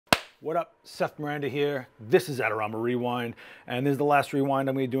What up? Seth Miranda here. This is Adorama Rewind, and this is the last rewind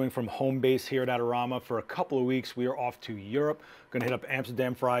I'm going to be doing from home base here at Adorama. For a couple of weeks, we are off to Europe. Going to hit up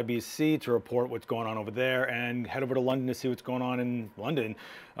Amsterdam for IBC to report what's going on over there, and head over to London to see what's going on in London.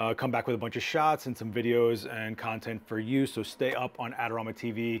 Come back with a bunch of shots and some videos and content for you, so stay up on Adorama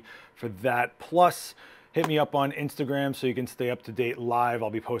TV for that. Plus, hit me up on Instagram so you can stay up to date live.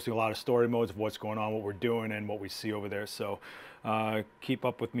 I'll be posting a lot of story modes of what's going on, what we're doing, and what we see over there. So keep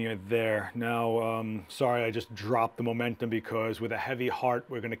up with me there. Now, sorry, I just dropped the momentum because with a heavy heart,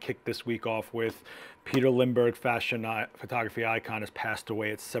 we're going to kick this week off with Peter Lindbergh, fashion photography icon, has passed away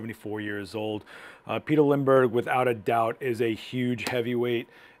at 74 years old. Peter Lindbergh, without a doubt, is a huge heavyweight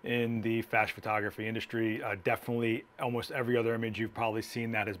in the fashion photography industry. Definitely almost every other image you've probably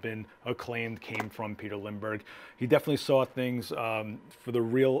seen that has been acclaimed came from Peter Lindbergh. He definitely saw things for the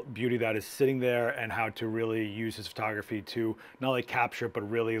real beauty that is sitting there and how to really use his photography to not only capture it, but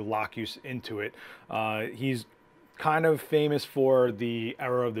really lock you into it. He's kind of famous for the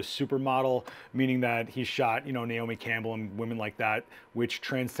era of the supermodel, meaning that he shot, you know, Naomi Campbell and women like that, which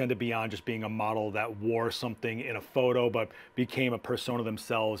transcended beyond just being a model that wore something in a photo, but became a persona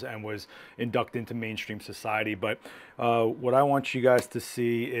themselves and was inducted into mainstream society. But what I want you guys to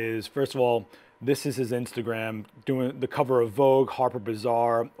see is, first of all, this is his Instagram, doing the cover of Vogue, Harper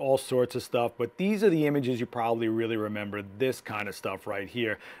Bazaar, all sorts of stuff. But these are the images you probably really remember, this kind of stuff right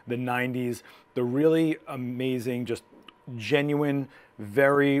here. The 90s, the really amazing, just genuine,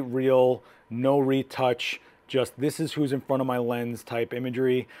 very real, no retouch, just this is who's in front of my lens type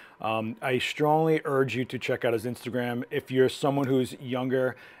imagery. I strongly urge you to check out his Instagram. If you're someone who's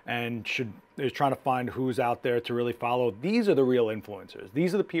younger and is trying to find who's out there to really follow, these are the real influencers.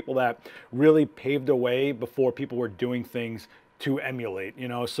 These are the people that really paved the way before people were doing things to emulate, you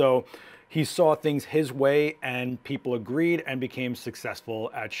know? So he saw things his way and people agreed and became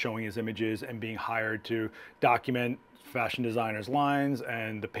successful at showing his images and being hired to document fashion designers' lines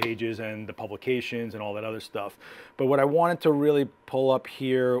and the pages and the publications and all that other stuff. But what I wanted to really pull up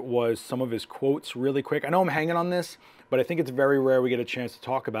here was some of his quotes really quick. I know I'm hanging on this, but I think it's very rare we get a chance to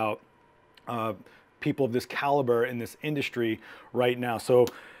talk about people of this caliber in this industry right now. So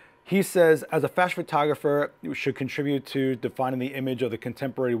he says, as a fashion photographer, you should contribute to defining the image of the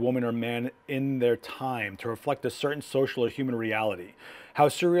contemporary woman or man in their time to reflect a certain social or human reality. How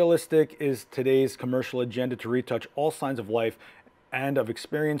surrealistic is today's commercial agenda to retouch all signs of life and of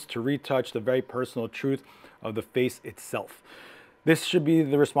experience, to retouch the very personal truth of the face itself. This should be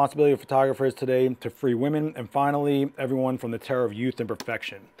the responsibility of photographers today to free women and finally everyone from the terror of youth and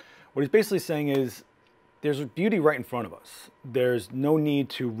perfection. What he's basically saying is, there's beauty right in front of us. There's no need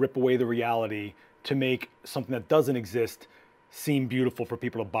to rip away the reality to make something that doesn't exist seem beautiful for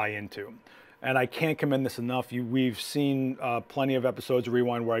people to buy into. And I can't commend this enough. We've seen plenty of episodes of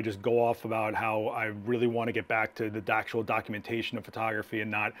Rewind where I just go off about how I really want to get back to the actual documentation of photography and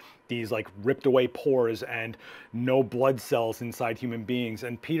not these like ripped away pores and no blood cells inside human beings.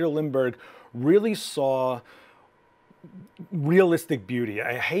 And Peter Lindbergh really saw realistic beauty.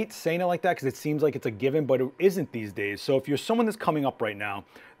 I hate saying it like that because it seems like it's a given, but it isn't these days. So if you're someone that's coming up right now,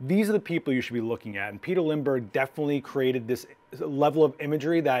 these are the people you should be looking at. And Peter Lindbergh definitely created this level of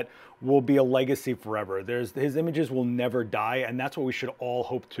imagery that will be a legacy forever. His images will never die, and that's what we should all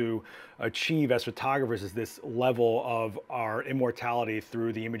hope to achieve as photographers, is this level of our immortality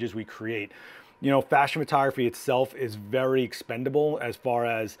through the images we create. You know, fashion photography itself is very expendable as far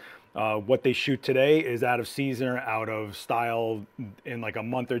as what they shoot today is out of season or out of style in like a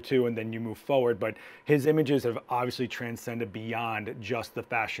month or two, and then you move forward. But his images have obviously transcended beyond just the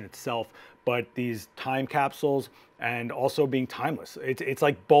fashion itself, but these time capsules and also being timeless. It's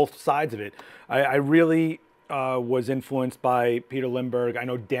like both sides of it. I really was influenced by Peter Lindbergh. I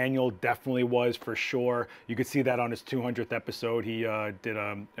know Daniel definitely was, for sure. You could see that on his 200th episode. He did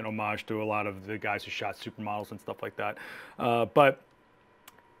an homage to a lot of the guys who shot supermodels and stuff like that. But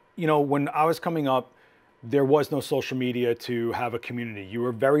you know, when I was coming up, there was no social media to have a community. You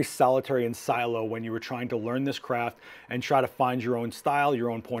were very solitary and silo when you were trying to learn this craft and try to find your own style, your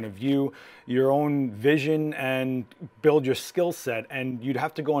own point of view, your own vision, and build your skill set. And you'd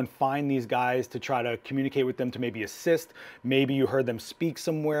have to go and find these guys to try to communicate with them, to maybe assist. Maybe you heard them speak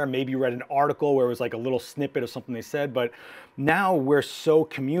somewhere. Maybe you read an article where it was like a little snippet of something they said. But now we're so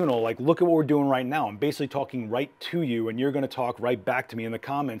communal. Like, look at what we're doing right now. I'm basically talking right to you, and you're going to talk right back to me in the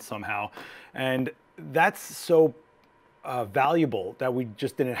comments somehow. And that's so valuable that we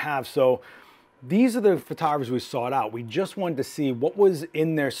just didn't have. So these are the photographers we sought out. We just wanted to see what was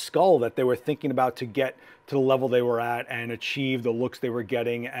in their skull that they were thinking about to get to the level they were at and achieve the looks they were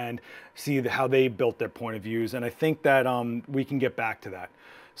getting and see how they built their point of views. And I think that we can get back to that.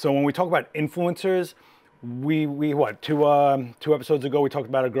 So when we talk about influencers, we what, two episodes ago, we talked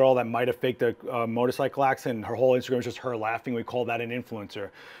about a girl that might have faked a motorcycle accident. Her whole Instagram is just her laughing. We call that an influencer.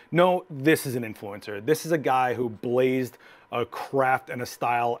 No, this is an influencer. This is a guy who blazed a craft and a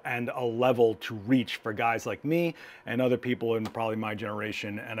style and a level to reach for guys like me and other people in probably my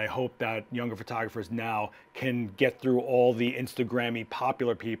generation. And I hope that younger photographers now can get through all the Instagrammy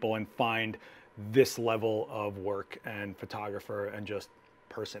popular people and find this level of work and photographer and just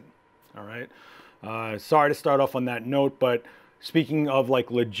person. All right. Sorry to start off on that note, but speaking of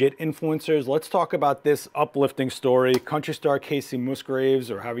like legit influencers, let's talk about this uplifting story. Country star Kacey Musgraves,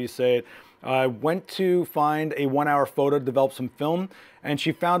 or however you say it, went to find a 1 hour photo to develop some film, and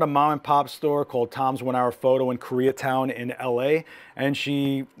she found a mom and pop store called Tom's 1 Hour Photo in Koreatown in LA, and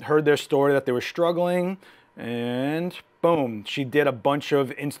she heard their story that they were struggling, and boom, she did a bunch of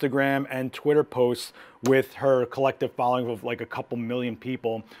Instagram and Twitter posts with her collective following of like a couple million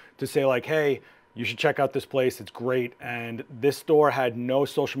people to say like, hey, you should check out this place, it's great. And this store had no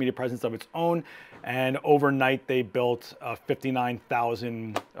social media presence of its own, and overnight they built a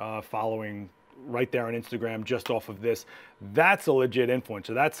 59,000 following right there on Instagram just off of this. That's a legit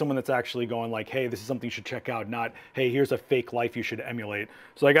influencer. That's someone that's actually going like, hey, this is something you should check out, not, hey, here's a fake life you should emulate.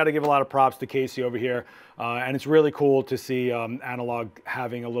 So I got to give a lot of props to Kacey over here. And it's really cool to see analog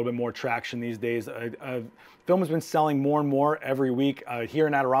having a little bit more traction these days. Film has been selling more and more every week. Here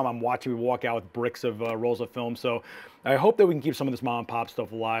in Adorama, I'm watching people walk out with bricks of rolls of film. So I hope that we can keep some of this mom and pop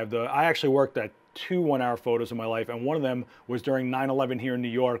stuff alive. I actually worked at 2 1 hour photos in my life, and one of them was during 9/11 here in New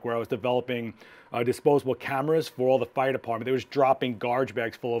York, where I was developing disposable cameras for all the fire department. They was dropping garbage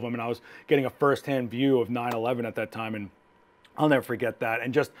bags full of them, and I was getting a first-hand view of 9/11 at that time, and I'll never forget that.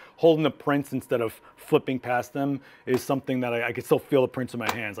 And just holding the prints instead of flipping past them is something that I could still feel the prints in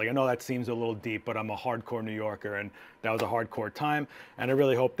my hands. Like, I know that seems a little deep, but I'm a hardcore New Yorker, and that was a hardcore time. And I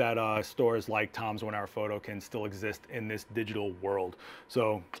really hope that stores like Tom's 1 Hour Photo can still exist in this digital world.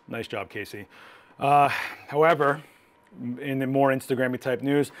 So nice job, Kacey. However, in the more Instagram-y type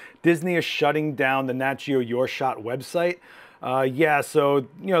news, Disney is shutting down the Nat Geo Your Shot website. Yeah, so,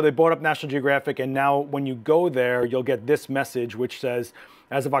 you know, they bought up National Geographic, and now when you go there, you'll get this message which says,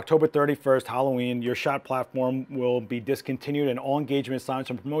 as of October 31st, Halloween, your shot platform will be discontinued, and all engagement, signs,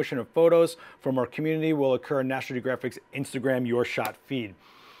 and promotion of photos from our community will occur in National Geographic's Instagram Your Shot feed.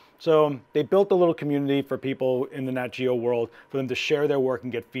 So they built a little community for people in the Nat Geo world for them to share their work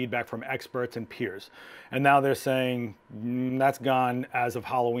and get feedback from experts and peers. And now they're saying that's gone as of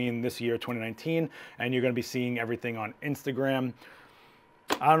Halloween this year, 2019, and you're going to be seeing everything on Instagram.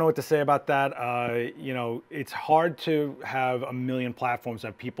 I don't know what to say about that. You know, it's hard to have a million platforms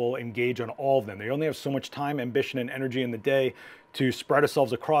that people engage on all of them. They only have so much time, ambition, and energy in the day to spread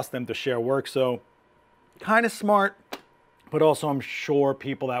ourselves across them to share work. So kind of smart. But also, I'm sure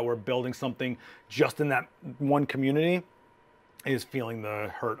people that were building something just in that one community is feeling the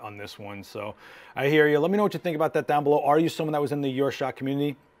hurt on this one. So I hear you. Let me know what you think about that down below. Are you someone that was in the Your Shot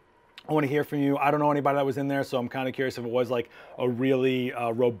community? I want to hear from you. I don't know anybody that was in there, so I'm kind of curious if it was like a really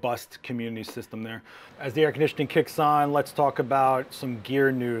robust community system there. As the air conditioning kicks on, let's talk about some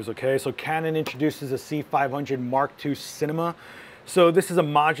gear news, okay? So Canon introduces a C500 Mark II Cinema. So this is a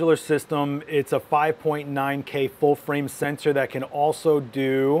modular system. It's a 5.9K full frame sensor that can also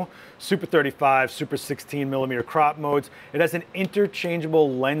do Super 35, Super 16mm crop modes. It has an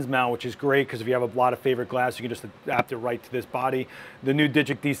interchangeable lens mount, which is great because if you have a lot of favorite glass, you can just adapt it right to this body. The new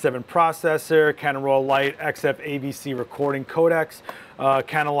Digic D7 processor, Canon Wearable Light, XF AVC recording codecs,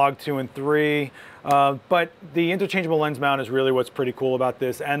 Canon Log 2 and 3. But the interchangeable lens mount is really what's pretty cool about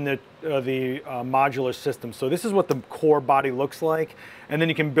this, and the modular system. So this is what the core body looks like, and then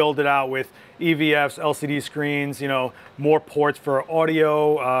you can build it out with EVFs, LCD screens, you know, more ports for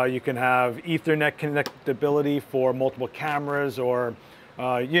audio. You can have Ethernet connectability for multiple cameras, or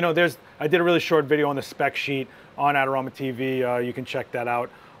you know, I did a really short video on the spec sheet on Adorama TV. You can check that out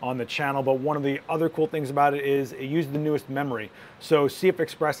on the channel. But one of the other cool things about it is it uses the newest memory. So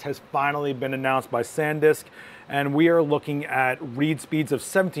cfexpress has finally been announced by Sandisk, and we are looking at read speeds of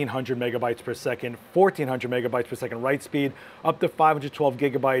 1700 megabytes per second, 1400 megabytes per second write speed, up to 512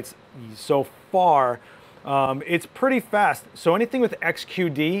 gigabytes so far. It's pretty fast. So anything with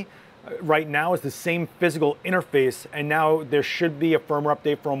XQD right now is the same physical interface, and now there should be a firmware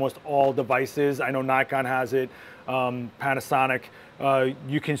update for almost all devices. I know Nikon has it, Panasonic.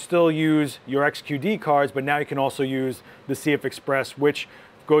 You can still use your XQD cards, but now you can also use the cfexpress, which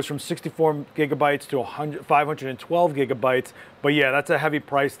goes from 64 gigabytes to 512 gigabytes. But yeah, that's a heavy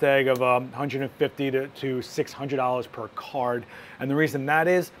price tag of $150 to $600 per card. And the reason that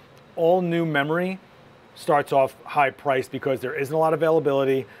is, all new memory starts off high priced because there isn't a lot of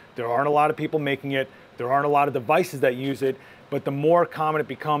availability, there aren't a lot of people making it, there aren't a lot of devices that use it, but the more common it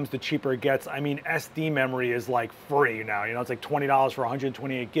becomes, the cheaper it gets. I mean, SD memory is like free now, you know, it's like $20 for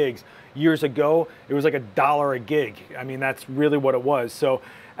 128 gigs. Years ago, it was like $1 a gig. I mean, that's really what it was. So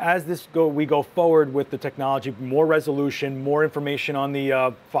as we go forward with the technology, more resolution, more information on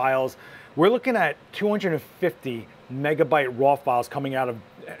the files, we're looking at 250 megabyte raw files coming out of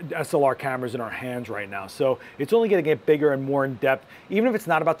SLR cameras in our hands right now. So it's only going to get bigger and more in depth. Even if it's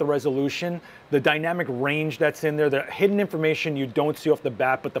not about the resolution, the dynamic range that's in there, the hidden information you don't see off the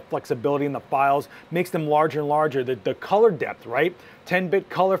bat, but the flexibility in the files makes them larger and larger. The color depth, right? 10-bit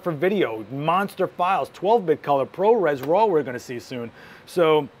color for video, monster files, 12-bit color, ProRes RAW we're going to see soon.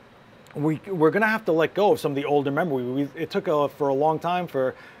 So we're going to have to let go of some of the older memory. It took for a long time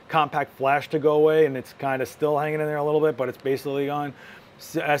for compact flash to go away, and it's kind of still hanging in there a little bit, but it's basically gone.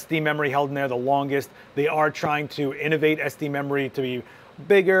 SD memory held in there the longest. They are trying to innovate SD memory to be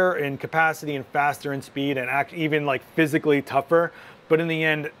bigger in capacity and faster in speed and even like physically tougher. But in the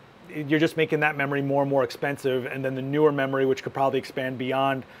end, you're just making that memory more and more expensive. And then the newer memory, which could probably expand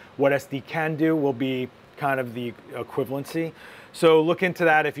beyond what SD can do, will be kind of the equivalency. So look into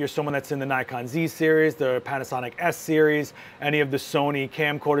that if you're someone that's in the Nikon Z series, the Panasonic S series, any of the Sony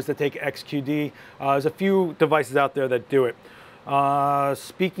camcorders that take XQD. There's a few devices out there that do it.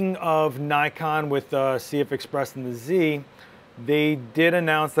 Speaking of Nikon with cfexpress and the Z, they did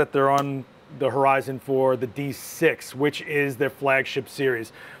announce that they're on the horizon for the D6, which is their flagship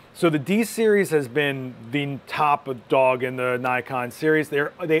series. So the D series has been the top dog in the Nikon series.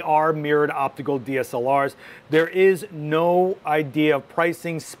 They are mirrored optical DSLRs. There is no idea of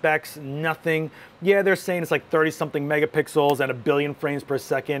pricing, specs, nothing. Yeah, they're saying it's like 30-something megapixels and 1 billion frames per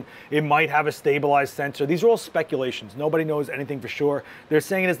second. It might have a stabilized sensor. These are all speculations. Nobody knows anything for sure. They're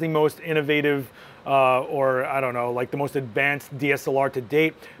saying it is the most innovative or I don't know, like the most advanced DSLR to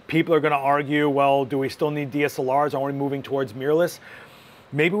date. People are going to argue, well, do we still need DSLRs? Are we moving towards mirrorless?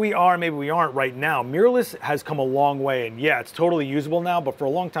 Maybe we are, maybe we aren't right now. Mirrorless has come a long way, and yeah, it's totally usable now, but for a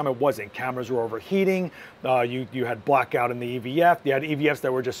long time it wasn't. Cameras were overheating, you had blackout in the EVF, you had EVFs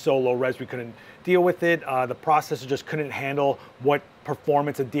that were just so low res we couldn't deal with it. The processor just couldn't handle what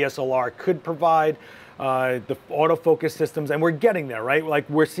performance a DSLR could provide. The autofocus systems, and we're getting there, right? Like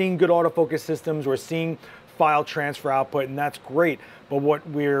we're seeing good autofocus systems, we're seeing file transfer output, and that's great. But what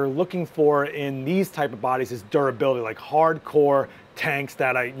we're looking for in these type of bodies is durability, like hardcore tanks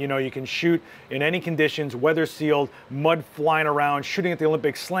that you can shoot in any conditions, weather sealed, mud flying around, shooting at the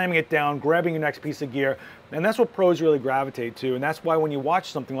Olympics, slamming it down, grabbing your next piece of gear. And that's what pros really gravitate to. And that's why when you watch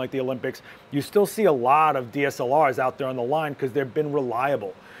something like the Olympics, you still see a lot of DSLRs out there on the line because they've been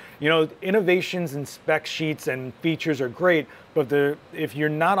reliable. You know, innovations and spec sheets and features are great, but if you're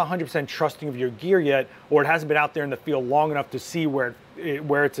not 100% trusting of your gear yet, or it hasn't been out there in the field long enough to see where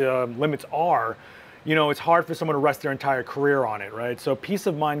its limits are, you know, it's hard for someone to rest their entire career on it, right? So peace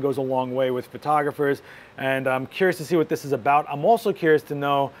of mind goes a long way with photographers, and I'm curious to see what this is about. I'm also curious to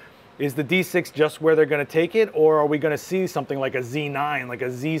know, is the D6 just where they're going to take it, or are we going to see something like a Z9, like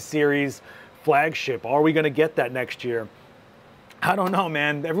a Z series flagship? Are we going to get that next year? I don't know,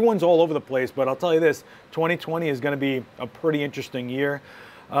 man. Everyone's all over the place, but I'll tell you this, 2020 is going to be a pretty interesting year.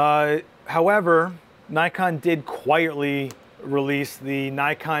 However, Nikon did quietly release the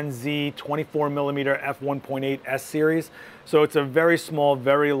Nikon Z 24mm f1.8 S series. So it's a very small,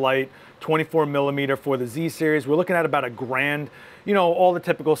 very light 24mm for the Z series. We're looking at about $1,000. You know, all the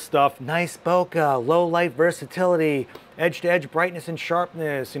typical stuff, nice bokeh, low light versatility, edge-to-edge brightness and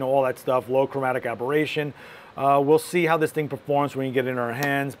sharpness, you know, all that stuff, low chromatic aberration. We'll see how this thing performs when you get it in our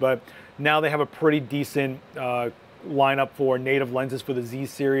hands, but now they have a pretty decent lineup for native lenses for the Z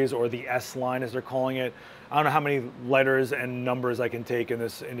series, or the S line as they're calling it. I don't know how many letters and numbers I can take in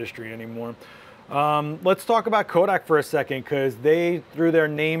this industry anymore. Let's talk about Kodak for a second, because they threw their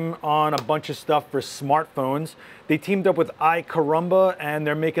name on a bunch of stuff for smartphones. They teamed up with iCaramba, and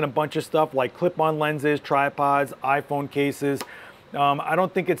they're making a bunch of stuff like clip-on lenses, tripods, iPhone cases. I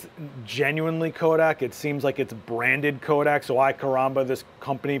don't think it's genuinely Kodak. It seems like it's branded Kodak. So iCaramba, this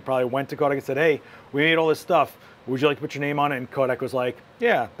company, probably went to Kodak and said, hey, we made all this stuff. Would you like to put your name on it? And Kodak was like,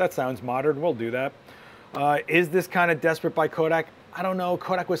 yeah, that sounds modern. We'll do that. Is this kind of desperate by Kodak? I don't know.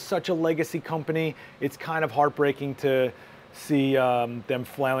 Kodak was such a legacy company. It's kind of heartbreaking to see them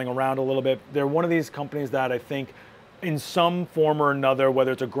flailing around a little bit. They're one of these companies that I think in some form or another,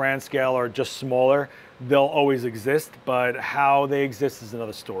 whether it's a grand scale or just smaller, they'll always exist, but how they exist is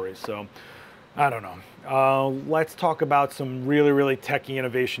another story. So I don't know. Let's talk about some really, really techie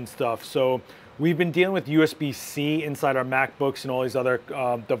innovation stuff. So We've been dealing with USB-C inside our MacBooks and all these other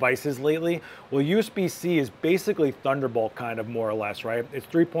devices lately. Well, USB-C is basically Thunderbolt kind of more or less, right? It's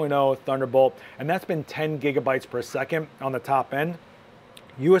 3.0 Thunderbolt, and that's been 10 gigabytes per second on the top end.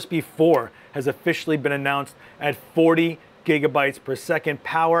 USB 4 has officially been announced at 40 gigabytes per second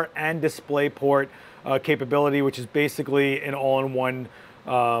power and display port capability, which is basically an all-in-one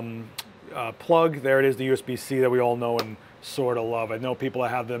plug. There it is, the USB-C that we all know and sort of love. I know people that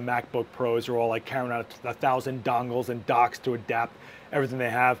have the MacBook Pros are all like carrying out 1,000 dongles and docks to adapt everything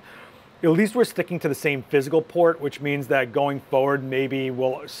they have. At least we're sticking to the same physical port, which means that going forward, maybe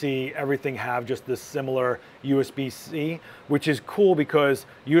we'll see everything have just this similar USB-C, which is cool because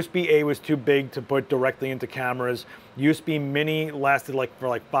USB-A was too big to put directly into cameras. USB Mini lasted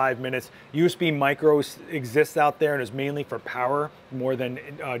for 5 minutes. USB Micro exists out there and is mainly for power more than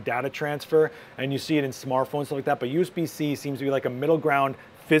data transfer. And you see it in smartphones, stuff like that. But USB-C seems to be like a middle ground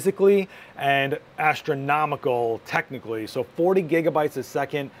physically and astronomical technically. So 40 gigabytes a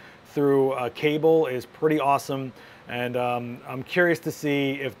second through a cable is pretty awesome, and I'm curious to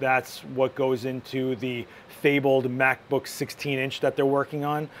see if that's what goes into the fabled MacBook 16-inch that they're working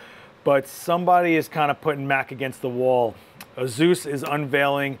on. But somebody is kind of putting Mac against the wall. ASUS is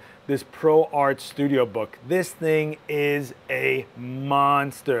unveiling this ProArt Studio Book. This thing is a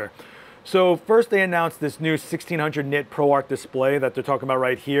monster. So first they announced this new 1600 nit ProArt display that they're talking about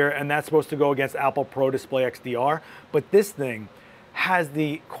right here, and that's supposed to go against Apple Pro Display XDR. But this thing has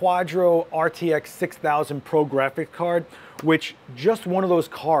the Quadro RTX 6000 Pro graphics card, which just one of those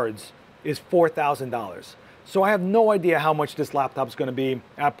cards is $4,000. So I have no idea how much this laptop is going to be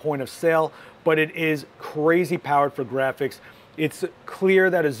at point of sale, but it is crazy powered for graphics. It's clear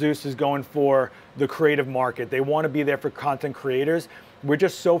that ASUS is going for the creative market. They want to be there for content creators. We're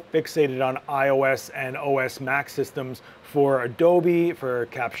just so fixated on iOS and OS Mac systems for Adobe, for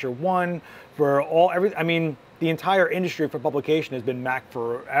Capture One, for I mean, the entire industry for publication has been Mac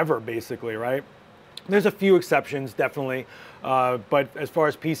forever, basically, right? There's a few exceptions, definitely. But as far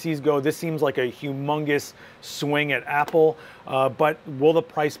as PCs go, this seems like a humongous swing at Apple. But will the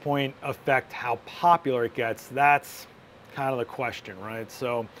price point affect how popular it gets? That's kind of the question, right?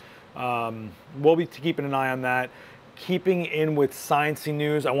 So we'll be keeping an eye on that. Keeping in with sciencey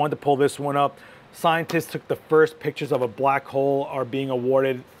news, I wanted to pull this one up. Scientists took the first pictures of a black hole, are being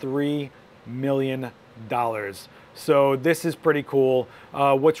awarded $3 million. So this is pretty cool.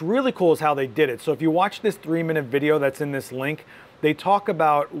 What's really cool is how they did it. So if you watch this 3-minute video that's in this link, they talk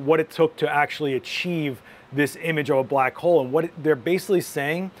about what it took to actually achieve this image of a black hole. And what they're basically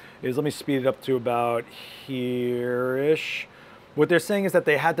saying is, let me speed it up to about here-ish. What they're saying is that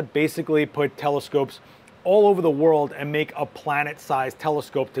they had to basically put telescopes all over the world and make a planet-sized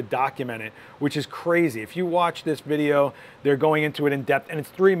telescope to document it, which is crazy. If you watch this video, they're going into it in depth, and it's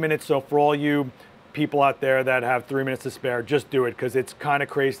 3 minutes, so for all you people out there that have 3 minutes to spare, just do it, because it's kind of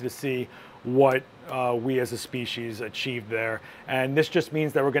crazy to see what we as a species achieved there. And this just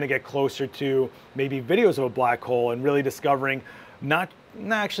means that we're going to get closer to maybe videos of a black hole and really discovering, not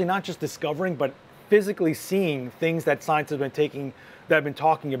just discovering, but physically seeing things that science has been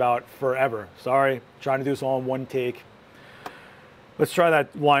talking about forever. Sorry, trying to do this all in one take. Let's try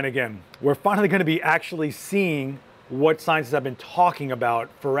that line again. We're finally going to be actually seeing what scientists have been talking about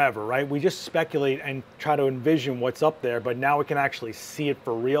forever, right? We just speculate and try to envision what's up there, but now we can actually see it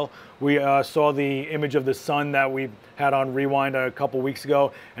for real. We saw the image of the sun that we had on Rewind a couple weeks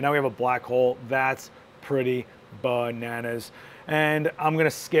ago, and now we have a black hole. That's pretty bananas. And I'm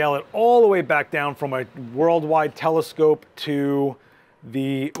gonna scale it all the way back down from a worldwide telescope to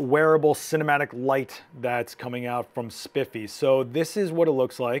the wearable cinematic light that's coming out from Spiffy. So this is what it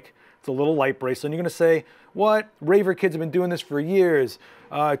looks like. It's a little light bracelet. And you're gonna say, what? Raver kids have been doing this for years.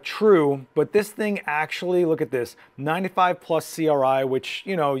 True, but this thing actually, look at this, 95 plus CRI, which,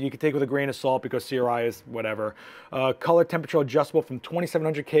 you know, you can take with a grain of salt because CRI is whatever. Color temperature adjustable from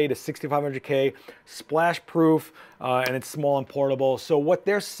 2700K to 6500K, splash proof, and it's small and portable. So what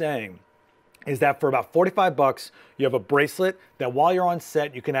they're saying is that for about 45 bucks, you have a bracelet that while you're on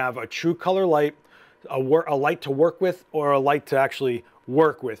set, you can have a true color light, a light to work with, or a light to actually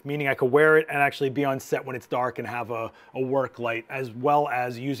work with, meaning I could wear it and actually be on set when it's dark and have a work light, as well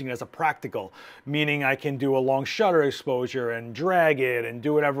as using it as a practical, meaning I can do a long shutter exposure and drag it and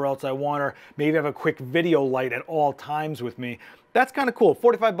do whatever else I want, or maybe have a quick video light at all times with me. That's kind of cool.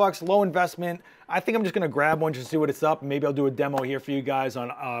 45 bucks, low investment. I think I'm just gonna grab one just to see what it's up. Maybe I'll do a demo here for you guys on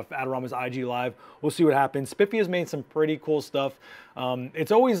Adorama's IG Live. We'll see what happens. Spiffy has made some pretty cool stuff.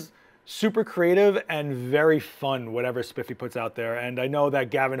 It's always super creative and very fun, whatever Spiffy puts out there. And I know that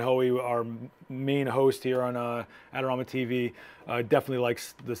Gavin Hoey, our main host here on Adorama TV, definitely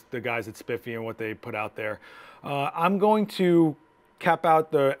likes the guys at Spiffy and what they put out there. I'm going to cap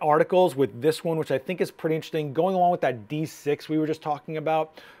out the articles with this one, which I think is pretty interesting, going along with that D6 we were just talking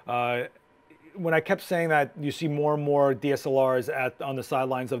about. When I kept saying that you see more and more DSLRs on the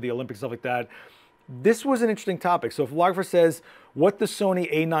sidelines of the Olympics, stuff like that, this was an interesting topic. So Phoblographer says what the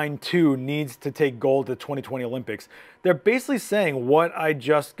Sony A9 II needs to take gold at the 2020 Olympics. They're basically saying what I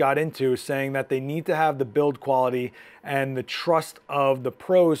just got into, saying that they need to have the build quality and the trust of the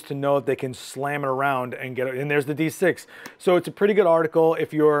pros to know that they can slam it around and get it. And there's the D6. So it's a pretty good article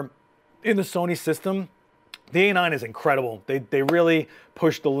if you're in the Sony system. The A9 is incredible. They really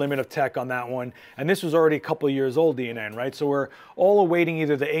pushed the limit of tech on that one. And this was already a couple of years old, the A9, right? So we're all awaiting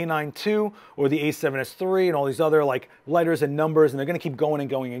either the A9 II or the A7S III and all these other like letters and numbers, and they're gonna keep going and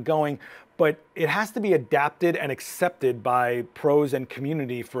going and going. But it has to be adapted and accepted by pros and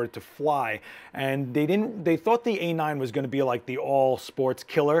community for it to fly. And they thought the A9 was gonna be like the all sports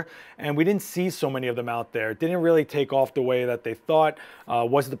killer, and we didn't see so many of them out there. It didn't really take off the way that they thought.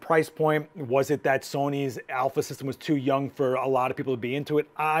 Was it the price point? Was it that Sony's alpha system was too young for a lot of people to be into it?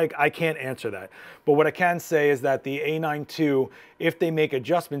 I can't answer that. But what I can say is that the A9 II, if they make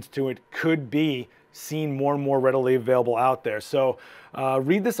adjustments to it, could be seen more and more readily available out there. So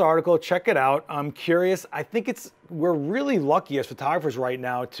read this article, check it out. I'm curious. I think we're really lucky as photographers right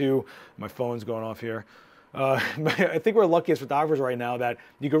now to, my phone's going off here. I think we're lucky as photographers right now that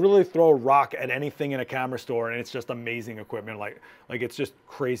you could really throw a rock at anything in a camera store and it's just amazing equipment. Like it's just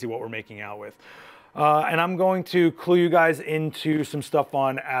crazy what we're making out with. And I'm going to clue you guys into some stuff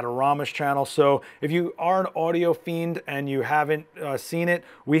on Adorama's channel. So if you are an audio fiend and you haven't seen it,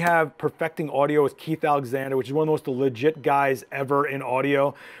 we have Perfecting Audio with Keith Alexander, which is one of the most legit guys ever in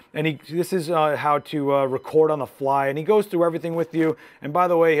audio. And this is how to record on the fly. And he goes through everything with you. And by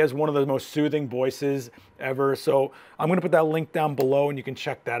the way, he has one of the most soothing voices ever. So I'm going to put that link down below and you can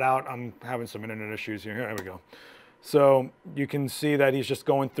check that out. I'm having some internet issues here. There we go. So you can see that he's just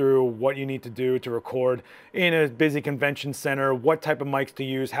going through what you need to do to record in a busy convention center, what type of mics to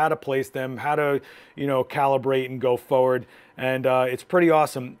use, how to place them, how to, calibrate and go forward. And it's pretty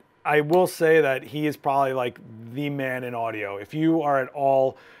awesome. I will say that he is probably like the man in audio. If you are at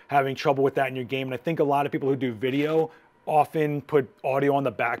all having trouble with that in your game, and I think a lot of people who do video often put audio on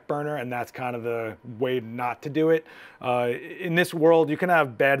the back burner, and that's kind of the way not to do it. In this world, you can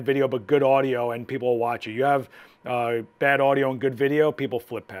have bad video but good audio and people will watch you. You have bad audio and good video, people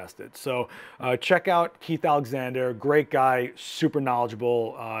flip past it. So check out Keith Alexander, great guy, super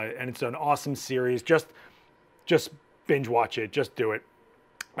knowledgeable, and it's an awesome series. Just binge watch it, just do it.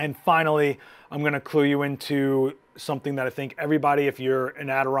 And finally, I'm gonna clue you into something that I think everybody, if you're an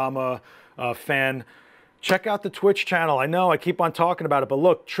Adorama fan, check out the Twitch channel. I know I keep on talking about it, but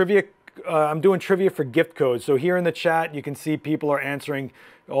look, trivia. I'm doing trivia for gift codes. So here in the chat, you can see people are answering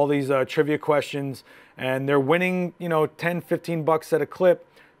all these trivia questions, and they're winning, 10, 15 bucks at a clip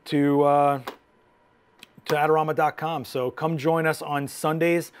to Adorama.com. So come join us on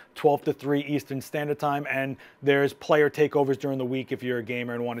Sundays, 12 to 3 Eastern Standard Time. And there's player takeovers during the week if you're a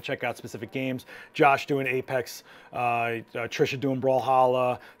gamer and want to check out specific games. Josh doing Apex, Trisha doing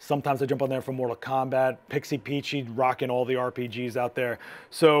Brawlhalla. Sometimes I jump on there for Mortal Kombat. Pixie Peachy rocking all the RPGs out there.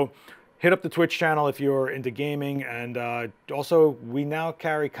 So hit up the Twitch channel if you're into gaming. And also, we now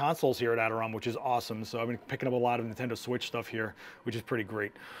carry consoles here at Adorama, which is awesome. So I've been picking up a lot of Nintendo Switch stuff here, which is pretty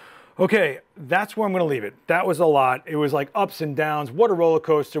great. Okay, that's where I'm going to leave it. That was a lot. It was like ups and downs. What a roller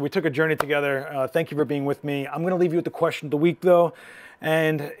coaster. We took a journey together. Thank you for being with me. I'm going to leave you with the question of the week, though.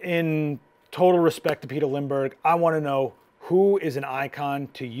 And in total respect to Peter Lindbergh, I want to know who is an icon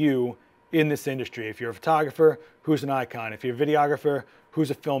to you in this industry. If you're a photographer, who's an icon? If you're a videographer, who's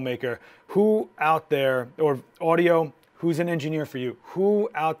a filmmaker? Who out there, or audio, who's an engineer for you? Who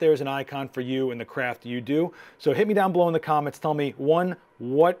out there is an icon for you in the craft you do? So hit me down below in the comments. Tell me, one,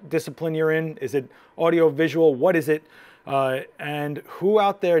 what discipline you're in. Is it audio, visual? What is it? And who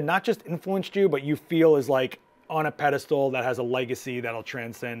out there not just influenced you, but you feel is like on a pedestal that has a legacy that'll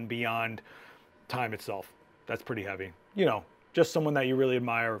transcend beyond time itself? That's pretty heavy. Just someone that you really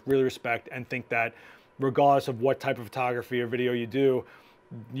admire, really respect, and think that regardless of what type of photography or video you do,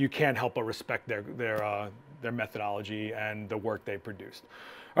 you can't help but respect their methodology and the work they produced.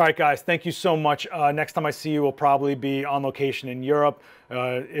 All right, guys, thank you so much. Next time I see you will probably be on location in Europe.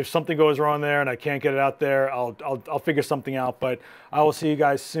 If something goes wrong there and I can't get it out there, I'll figure something out. But I will see you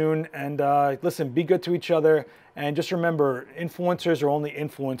guys soon. And listen, be good to each other. And just remember, influencers are only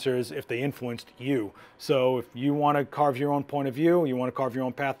influencers if they influenced you. So if you want to carve your own point of view, you want to carve your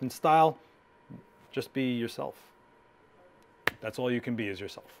own path and style, just be yourself. That's all you can be, is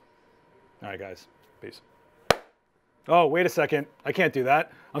yourself. All right, guys. Peace. Oh, wait a second. I can't do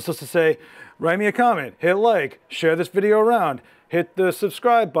that. I'm supposed to say, write me a comment, hit like, share this video around, hit the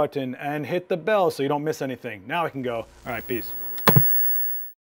subscribe button, and hit the bell so you don't miss anything. Now I can go. All right, peace.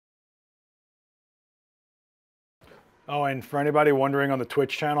 Oh, and for anybody wondering on the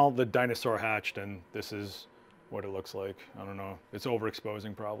Twitch channel, the dinosaur hatched, and this is what it looks like. I don't know. It's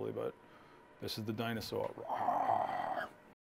overexposing probably, but this is the dinosaur.